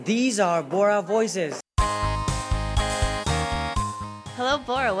These are Bora Voices. Hello,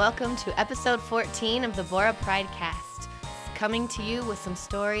 Bora. Welcome to episode 14 of the Bora Pride Cast. Coming to you with some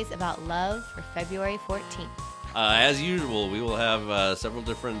stories about love for February 14th. As usual, we will have several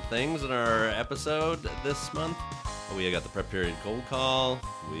different things in our episode this month. We got the prep period cold call.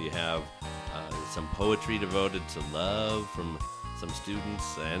 We have some poetry devoted to love from some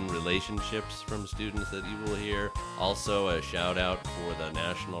students and relationships from students that you will hear. Also, a shout out for the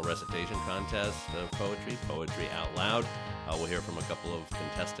National Recitation Contest of Poetry, Poetry Out Loud. We'll hear from a couple of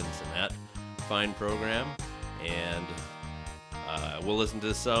contestants in that fine program. And we'll listen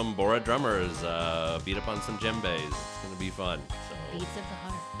to some Bora drummers beat up on some djembes. It's going to be fun. So, Beats of the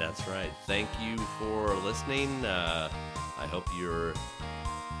heart. That's right. Thank you for listening. I hope you're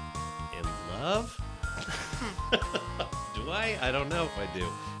in love. Do I? I don't know if I do.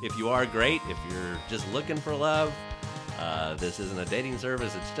 If you are, great. If you're just looking for love, this isn't a dating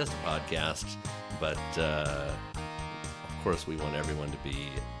service. It's just a podcast. But, of course, we want everyone to be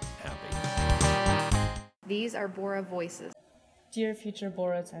happy. These are Bora Voices. Dear future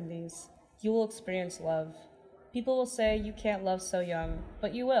Bora attendees, you will experience love. People will say you can't love so young,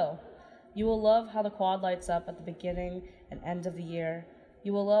 but you will. You will love how the quad lights up at the beginning and end of the year.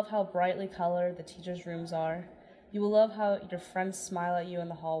 You will love how brightly colored the teachers' rooms are. You will love how your friends smile at you in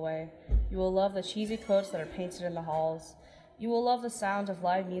the hallway. You will love the cheesy quotes that are painted in the halls. You will love the sound of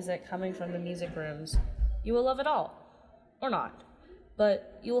live music coming from the music rooms. You will love it all. Or not.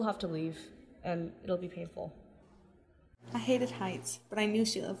 But you will have to leave, and it'll be painful. I hated heights, but I knew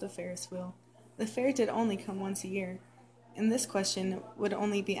she loved the Ferris wheel. The fair did only come once a year, and this question would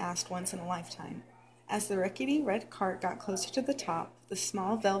only be asked once in a lifetime. As the rickety red cart got closer to the top, the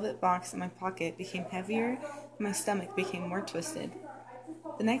small velvet box in my pocket became heavier, and my stomach became more twisted.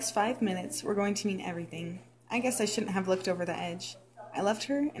 The next 5 minutes were going to mean everything. I guess I shouldn't have looked over the edge. I loved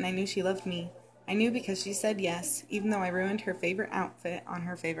her, and I knew she loved me. I knew because she said yes, even though I ruined her favorite outfit on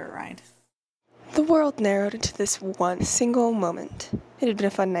her favorite ride. The world narrowed into this one single moment. It had been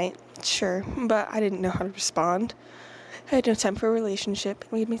a fun night, sure, but I didn't know how to respond. I had no time for a relationship,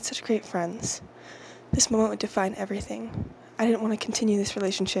 and we had made such great friends. This moment would define everything. I didn't want to continue this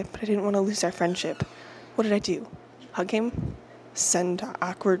relationship, but I didn't want to lose our friendship. What did I do? Hug him? Send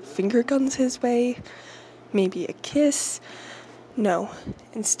awkward finger guns his way? Maybe a kiss? No.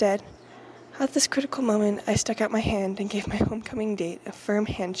 Instead, at this critical moment, I stuck out my hand and gave my homecoming date a firm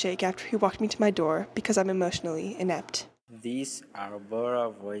handshake after he walked me to my door because I'm emotionally inept. These are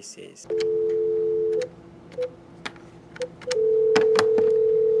Bora Voices.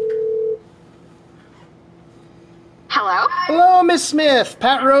 Hello? Hello, Miss Smith.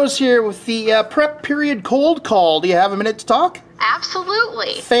 Pat Rose here with the prep period cold call. Do you have a minute to talk?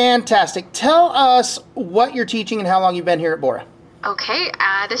 Absolutely. Fantastic. Tell us what you're teaching and how long you've been here at Bora. Okay,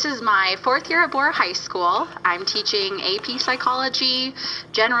 this is my 4th year at Bora High School. I'm teaching AP Psychology,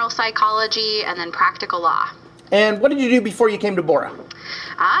 General Psychology, and then Practical Law. And what did you do before you came to Bora?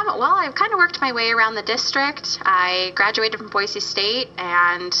 Well, I've kind of worked my way around the district. I graduated from Boise State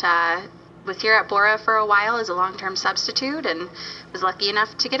and was here at Bora for a while as a long-term substitute and was lucky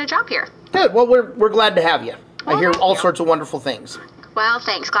enough to get a job here. Good. Well, we're glad to have you. Well, I hear all you. sorts of wonderful things. Well,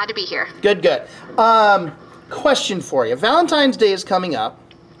 thanks. Glad to be here. Good. Question for you. Valentine's Day is coming up,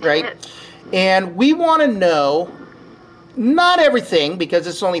 right? And we want to know, not everything, because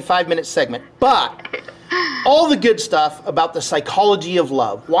it's only a 5-minute segment, but all the good stuff about the psychology of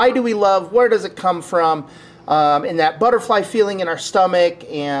love. Why do we love? Where does it come from? And that butterfly feeling in our stomach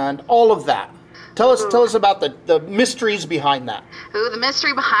and all of that. Tell us about the mysteries behind that. Ooh, the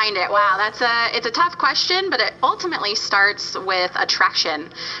mystery behind it. Wow, it's a tough question, but it ultimately starts with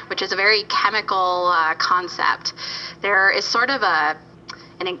attraction, which is a very chemical concept. There is sort of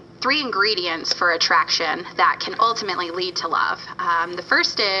 3 ingredients for attraction that can ultimately lead to love. The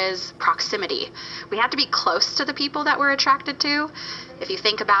first is proximity. We have to be close to the people that we're attracted to. If you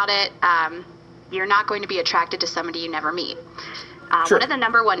think about it, you're not going to be attracted to somebody you never meet. Sure. One of the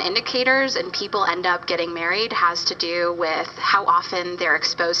number one indicators and people end up getting married has to do with how often they're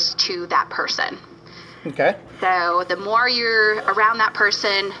exposed to that person. Okay. So the more you're around that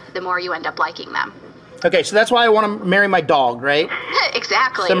person, the more you end up liking them. Okay, so that's why I want to marry my dog, right?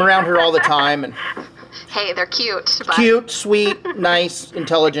 Exactly. So I'm around her all the time. And hey, they're cute. But... Cute, sweet, nice,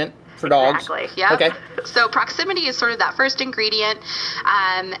 intelligent for dogs. Exactly, yeah. Okay. So proximity is sort of that first ingredient.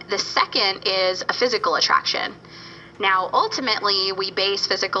 The second is a physical attraction. Now, ultimately, we base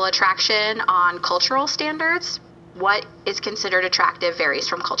physical attraction on cultural standards. What is considered attractive varies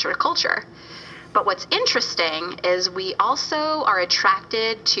from culture to culture. But what's interesting is we also are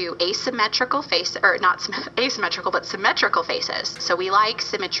attracted to asymmetrical faces, or not asymmetrical, but symmetrical faces. So we like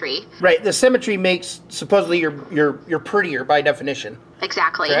symmetry. Right. The symmetry makes supposedly you're prettier by definition.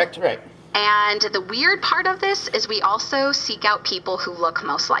 Exactly. Correct? Right. And the weird part of this is we also seek out people who look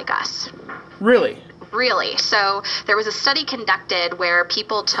most like us. Really? Really. So there was a study conducted where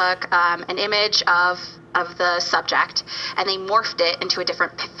people took an image of the subject and they morphed it into a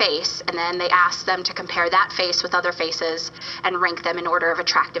different face, and then they asked them to compare that face with other faces and rank them in order of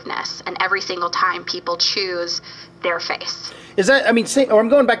attractiveness. And every single time people choose their face. Is that, I mean, I'm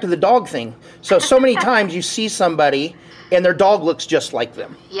going back to the dog thing. So many times you see somebody and their dog looks just like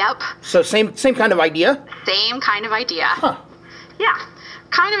them. Yep. So same kind of idea? Same kind of idea. Huh. Yeah.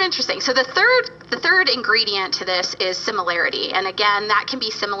 Kind of interesting. So the third ingredient to this is similarity. And again, that can be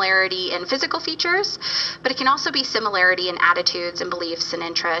similarity in physical features, but it can also be similarity in attitudes and beliefs and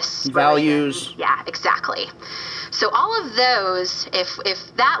interests. Values. Yeah, exactly. So all of those,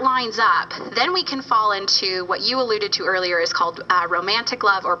 if that lines up, then we can fall into what you alluded to earlier is called romantic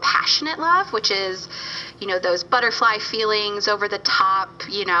love or passionate love, which is, those butterfly feelings, over the top,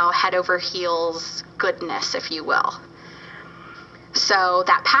 head over heels goodness, if you will. So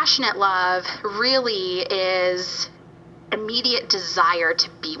that passionate love really is immediate desire to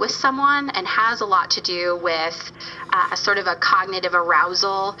be with someone and has a lot to do with sort of a cognitive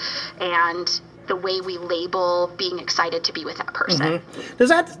arousal and the way we label being excited to be with that person.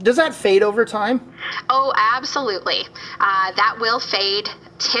 Mm-hmm. Does that fade over time? Oh, absolutely. That will fade.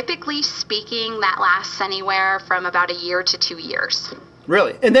 Typically speaking, that lasts anywhere from about a year to 2 years.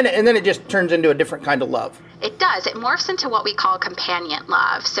 Really? And then it just turns into a different kind of love. It does. It morphs into what we call companion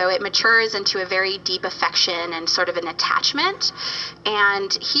love. So it matures into a very deep affection and sort of an attachment.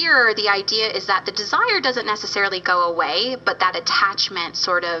 And here the idea is that the desire doesn't necessarily go away, but that attachment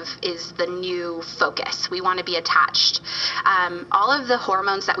sort of is the new focus. We want to be attached. All of the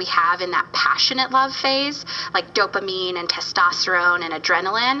hormones that we have in that passionate love phase, like dopamine and testosterone and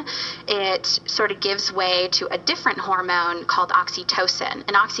adrenaline, it sort of gives way to a different hormone called oxytocin. And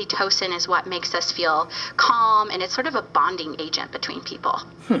oxytocin is what makes us feel calm, and it's sort of a bonding agent between people.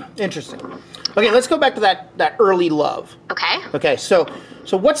 Interesting. Okay, let's go back to that early love. Okay, so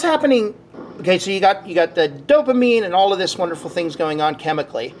what's happening? Okay, so you got the dopamine and all of this wonderful things going on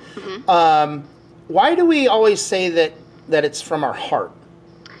chemically. Mm-hmm. Why do we always say that it's from our heart?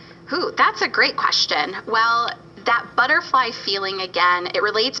 Ooh, that's a great question. Well, that butterfly feeling, again, it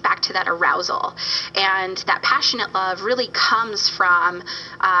relates back to that arousal. And that passionate love really comes from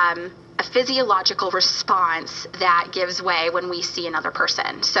a physiological response that gives way when we see another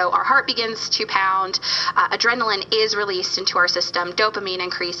person. So our heart begins to pound, adrenaline is released into our system, dopamine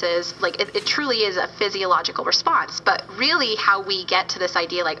increases. Like it truly is a physiological response. But really how we get to this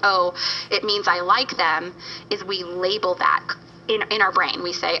idea like, oh, it means I like them, is we label that in our brain.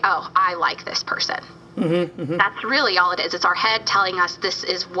 We say, oh, I like this person. Mm-hmm, mm-hmm. That's really all it is. It's our head telling us this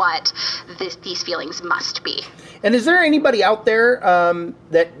is what these feelings must be. And is there anybody out there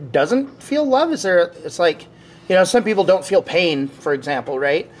that doesn't feel love? It's like, some people don't feel pain, for example,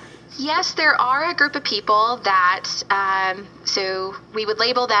 right? Yes, there are a group of people that, so we would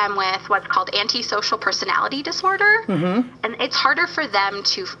label them with what's called antisocial personality disorder. Mm-hmm. And it's harder for them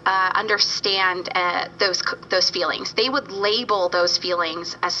to understand those feelings. They would label those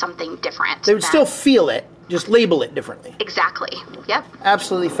feelings as something different. They would still feel it, just label it differently. Exactly. Yep.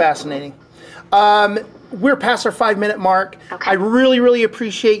 Absolutely fascinating. We're past our 5-minute mark. Okay. I really, really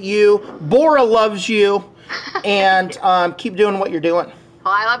appreciate you. Bora loves you. And keep doing what you're doing.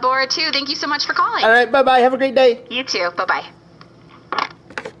 Well, I love Bora too. Thank you so much for calling. All right, bye-bye. Have a great day. You too. Bye-bye.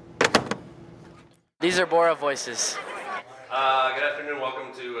 These are Bora Voices. Good afternoon.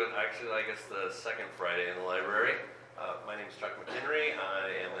 Welcome to, the second Friday in the library. My name is Chuck McHenry.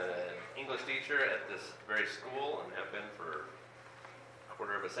 I am an English teacher at this very school and have been for a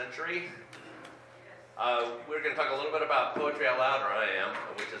quarter of a century. We're going to talk a little bit about Poetry Out Loud, or I Am,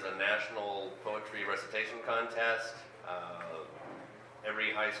 which is a national poetry recitation contest.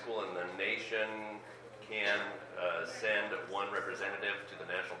 Every high school in the nation can send one representative to the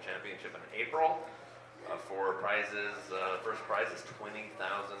national championship in April for prizes. First prize is $20,000,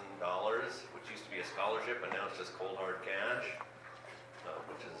 which used to be a scholarship, but now it's just cold hard cash,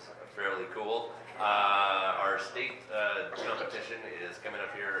 which is fairly cool. Our state competition is coming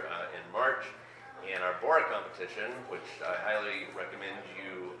up here in March. And our Bora competition, which I highly recommend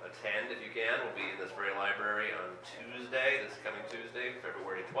you attend if you can, will be in this very library on this coming Tuesday,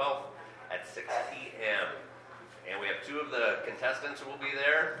 February 12th at 6 p.m. And we have two of the contestants who will be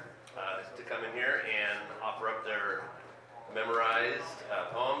there to come in here and offer up their memorized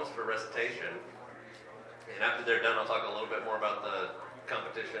poems for recitation. And after they're done, I'll talk a little bit more about the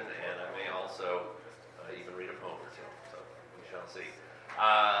competition, and I may also even read a poem or two. So we shall see.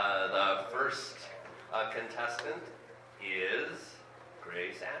 The first contestant is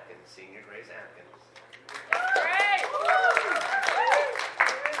Grace Atkins, Senior Grace Atkins.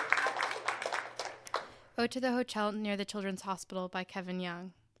 Ode to the Hotel Near the Children's Hospital by Kevin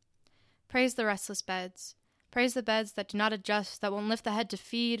Young. Praise the restless beds. Praise the beds that do not adjust, that won't lift the head to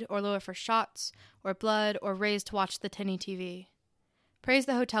feed, or lower for shots, or blood, or raise to watch the tinny TV. Praise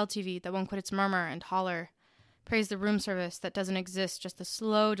the hotel TV that won't quit its murmur and holler. Praise the room service that doesn't exist, just the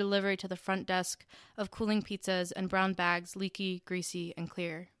slow delivery to the front desk of cooling pizzas and brown bags, leaky, greasy, and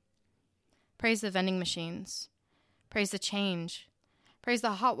clear. Praise the vending machines. Praise the change. Praise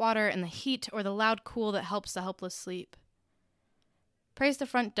the hot water and the heat, or the loud cool that helps the helpless sleep. Praise the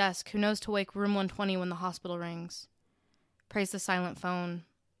front desk who knows to wake room 120 when the hospital rings. Praise the silent phone.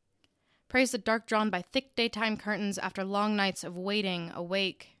 Praise the dark drawn by thick daytime curtains after long nights of waiting,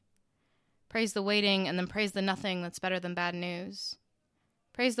 awake. Praise the waiting, and then praise the nothing that's better than bad news.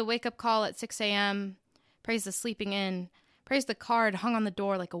 Praise the wake-up call at 6 a.m. Praise the sleeping in. Praise the card hung on the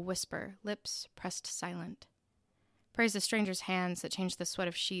door like a whisper, lips pressed silent. Praise the stranger's hands that change the sweat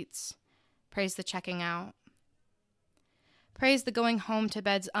of sheets. Praise the checking out. Praise the going home to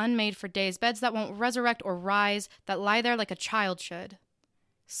beds unmade for days, beds that won't resurrect or rise, that lie there like a child should.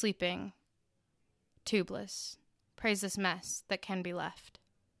 Sleeping. Tubeless. Praise this mess that can be left.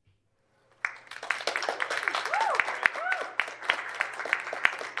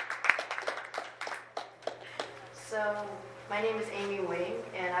 So, my name is Amy Wing,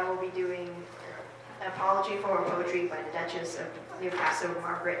 and I will be doing an apology for poetry by the Duchess of Newcastle,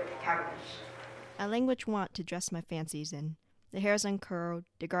 Margaret Cavendish. A language want to dress my fancies in, the hairs uncurled,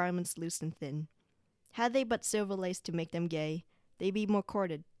 the garments loose and thin. Had they but silver lace to make them gay, they'd be more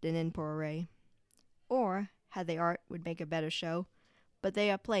courted than in poor array. Or, had they art, would make a better show, but they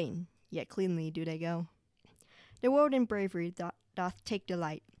are plain, yet cleanly do they go. The world in bravery doth take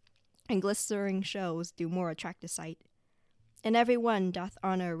delight, and glistering shows do more attract the sight. And every one doth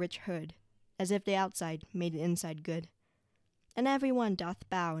honor a rich hood, as if the outside made the inside good. And every one doth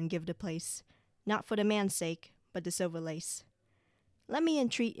bow and give the place, not for the man's sake, but the silver lace. Let me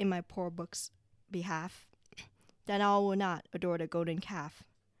entreat in my poor book's behalf, that all will not adore the golden calf.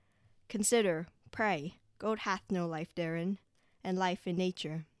 Consider, pray, gold hath no life therein, and life in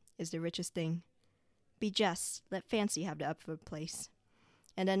nature is the richest thing. Be just, let fancy have the upward place,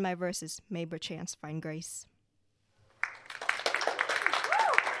 and then my verses may perchance find grace.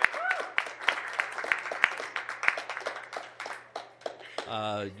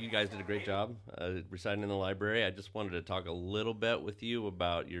 You guys did a great job reciting in the library. I just wanted to talk a little bit with you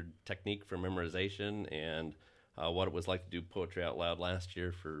about your technique for memorization and what it was like to do Poetry Out Loud last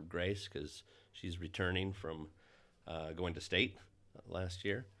year for Grace, because she's returning from going to state last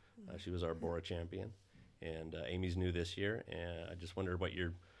year. She was our Bora champion, and Amy's new this year. And I just wondered what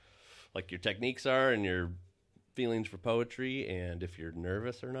your techniques are and your feelings for poetry, and if you're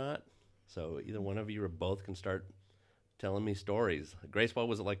nervous or not. So either one of you or both can start telling me stories. Grace, what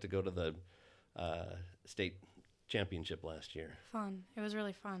was it like to go to the state championship last year? Fun. It was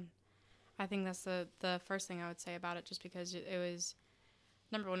really fun. I think that's the first thing I would say about it, just because it was,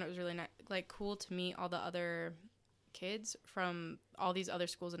 number one, it was really cool to meet all the other kids from all these other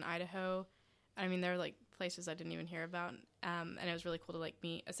schools in Idaho. I mean, there were places I didn't even hear about, and it was really cool to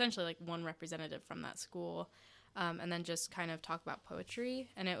meet essentially one representative from that school, and then just kind of talk about poetry.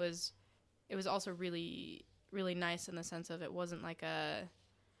 And it was also really, really nice in the sense of it wasn't a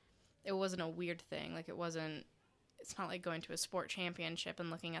weird thing. It's not like going to a sport championship and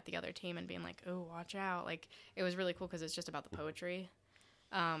looking at the other team and being like, oh, watch out. It was really cool because it's just about the poetry.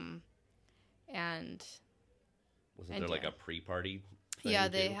 And wasn't there a pre-party thing? Yeah,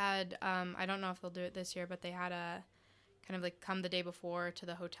 they had, I don't know if they'll do it this year, but they had a kind of come the day before to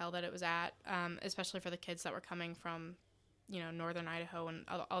the hotel that it was at, especially for the kids that were coming from, northern Idaho and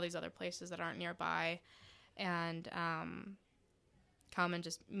all these other places that aren't nearby, and come and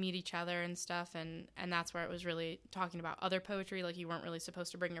just meet each other and stuff, and that's where it was really talking about other poetry. You weren't really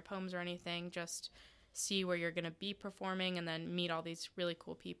supposed to bring your poems or anything, just see where you're going to be performing and then meet all these really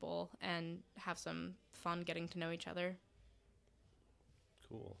cool people and have some fun getting to know each other.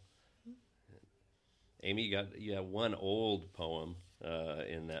 Cool. Amy, you have one old poem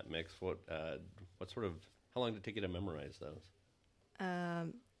in that mix. What sort of, how long did it take you to memorize those?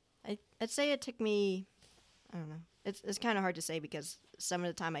 I'd say it took me I don't know. It's kind of hard to say because some of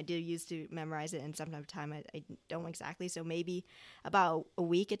the time I do used to memorize it, and sometimes time I don't exactly. So maybe about a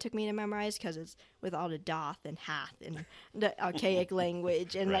week it took me to memorize because it's with all the doth and hath and the archaic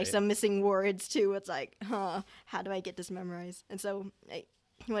language and like some missing words too. It's like, how do I get this memorized? And so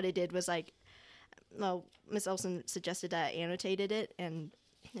what I did was like, well, Miss Olson suggested that I annotated it, and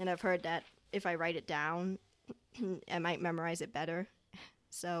I've heard that if I write it down, I might memorize it better.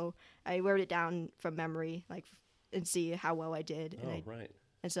 So I wrote it down from memory, like, and see how well I did. And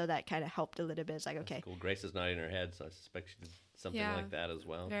and so that kind of helped a little bit. It's like, That's okay. cool. Grace is nodding her head, so I suspect she did something like that as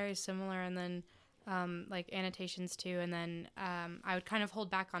well. Very similar. And then like annotations too. And then I would kind of hold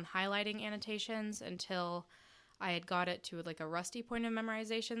back on highlighting annotations until I had got it to like a rusty point of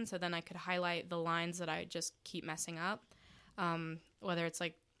memorization. So then I could highlight the lines that I just keep messing up. Whether it's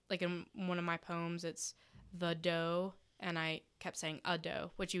like in one of my poems, it's the dough, and I kept saying a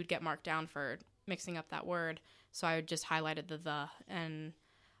dough, which you would get marked down for mixing up that word. So I would just highlighted the, and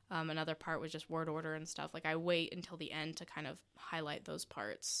another part was just word order and stuff. Like I wait until the end to kind of highlight those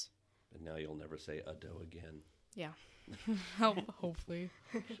parts. And now you'll never say a dough again. Yeah. Hopefully.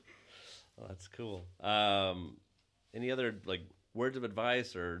 Well, that's cool. Any other like words of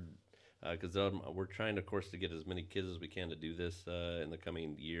advice, or because we're trying, of course, to get as many kids as we can to do this in the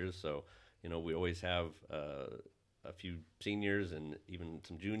coming years. So we always have a few seniors and even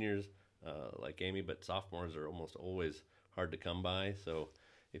some juniors like Amy, but sophomores are almost always hard to come by. So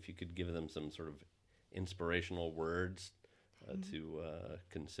if you could give them some sort of inspirational words to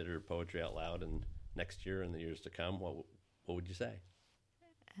consider poetry out loud and next year and the years to come, what would you say?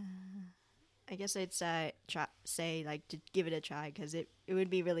 I guess I'd say like to give it a try, because it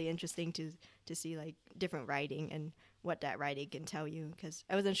would be really interesting to see like different writing and what that writing can tell you, because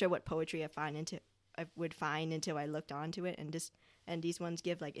I wasn't sure what poetry I would find until I looked onto it, and these ones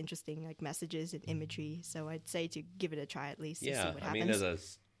give like interesting like messages and imagery. So I'd say to give it a try at least. Yeah, to see what happens. I mean, as a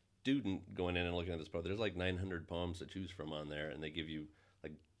student going in and looking at this poem, there's like 900 poems to choose from on there, and they give you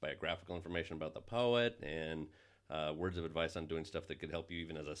like biographical information about the poet and words of advice on doing stuff that could help you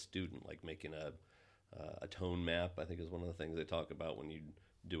even as a student, like making a tone map. I think is one of the things they talk about when you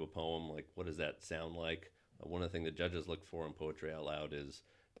do a poem. Like, what does that sound like? One of the things the judges look for in poetry out loud is,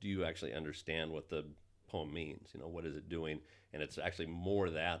 do you actually understand what the poem means? What is it doing? And it's actually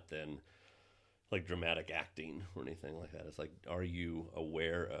more that than like dramatic acting or anything like that. It's like, are you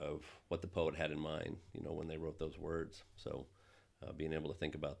aware of what the poet had in mind, when they wrote those words? So being able to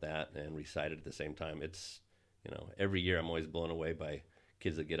think about that and recite it at the same time, it's, every year I'm always blown away by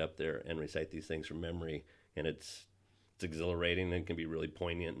kids that get up there and recite these things from memory, and it's exhilarating and can be really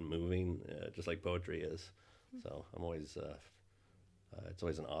poignant and moving, just like poetry is. So I'm always, it's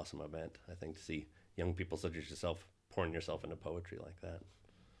always an awesome event, I think, to see young people such as yourself pouring yourself into poetry like that.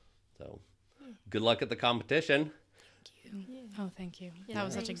 So good luck at the competition. Thank you. Yeah. Oh, thank you. Yeah, that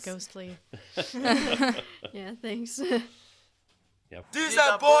was such a ghostly. Yeah, thanks. Yep. These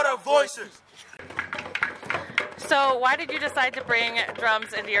are Bora Voices. So why did you decide to bring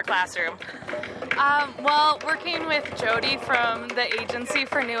drums into your classroom? Well, working with Jody from the Agency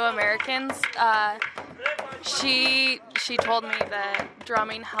for New Americans, she told me that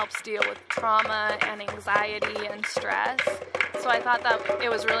drumming helps deal with trauma and anxiety and stress. So I thought that it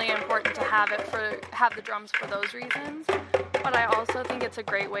was really important to have the drums for those reasons. But I also think it's a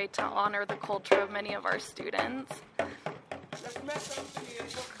great way to honor the culture of many of our students.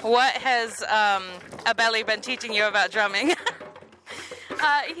 What has Abeli been teaching you about drumming?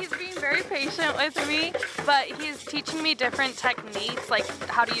 He's being very patient with me, but he's teaching me different techniques, like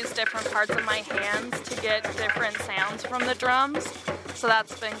how to use different parts of my hands to get different sounds from the drums. So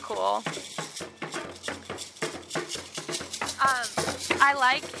that's been cool.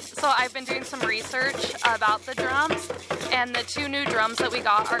 I've been doing some research about the drums, and the 2 new drums that we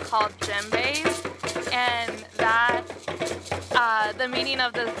got are called djembes, and that the meaning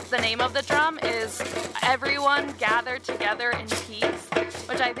of the name of the drum is everyone gathered together in peace,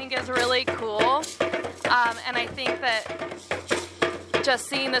 which I think is really cool. And I think that just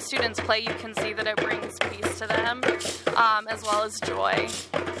seeing the students play, you can see that it brings peace to them, as well as joy.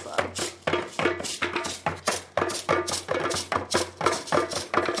 So.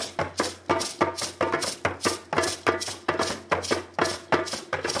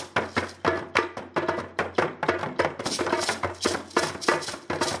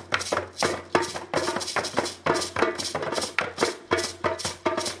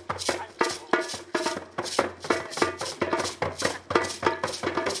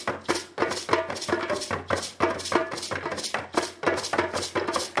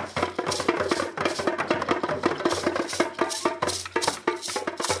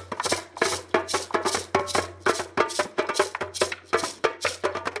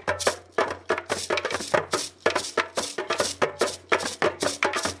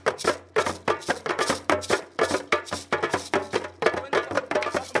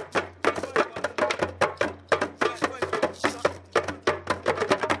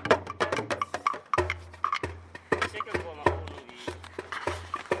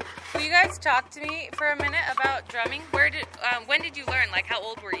 guys talk to me for a minute about drumming? When did you learn? Like, how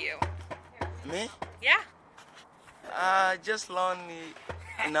old were you? Me? Yeah. Just learned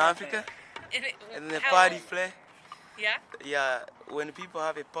in Africa. And the how party old? play. Yeah? Yeah, when people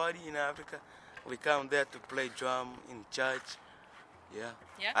have a party in Africa, we come there to play drum in church. Yeah.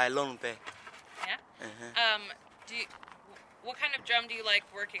 Yeah? I learned there. Yeah? Uh-huh. What kind of drum do you like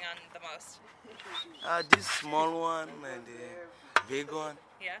working on the most? This small one and the big one.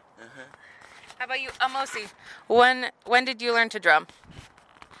 Yeah? Uh-huh. How about you, Amosi? When did you learn to drum?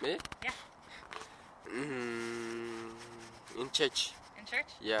 Me? Yeah. In church. In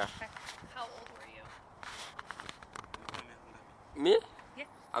church? Yeah. Okay. How old were you? Me? Yeah.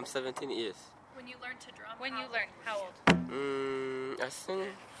 I'm 17 years. When you learned to drum? When you learned, how old? I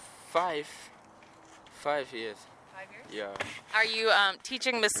think 5 years. 5 years? Yeah. Are you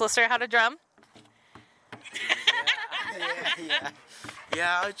teaching Miss Lister how to drum?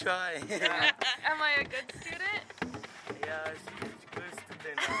 Yeah, I'll try. Am I a good student? Yeah, she's a good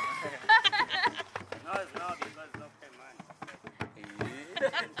student. No, it's not because it's not paying money.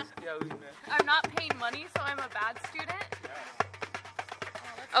 I'm not paying money, so I'm a bad student?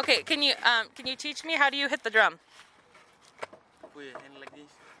 Okay, can you teach me how do you hit the drum? Put your hand like this.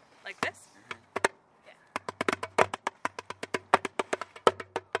 Like this?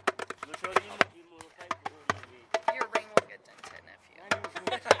 Your ring will get dented, nephew.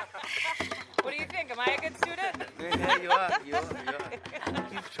 What do you think? Am I a good student? Yeah, you are.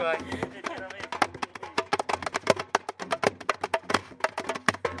 Keep trying.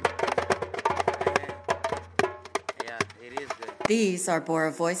 Yeah, it is good. These are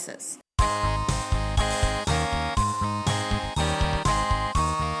Bora Voices.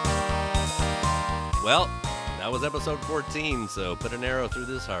 Well, that was episode 14, so put an arrow through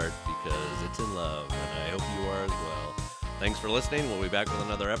this heart because it's in love, and I hope you are as well. Thanks for listening. We'll be back with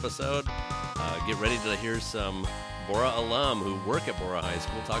another episode. Get ready to hear some Bora alum who work at Bora High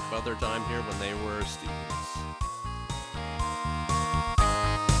School talk about their time here when they were students.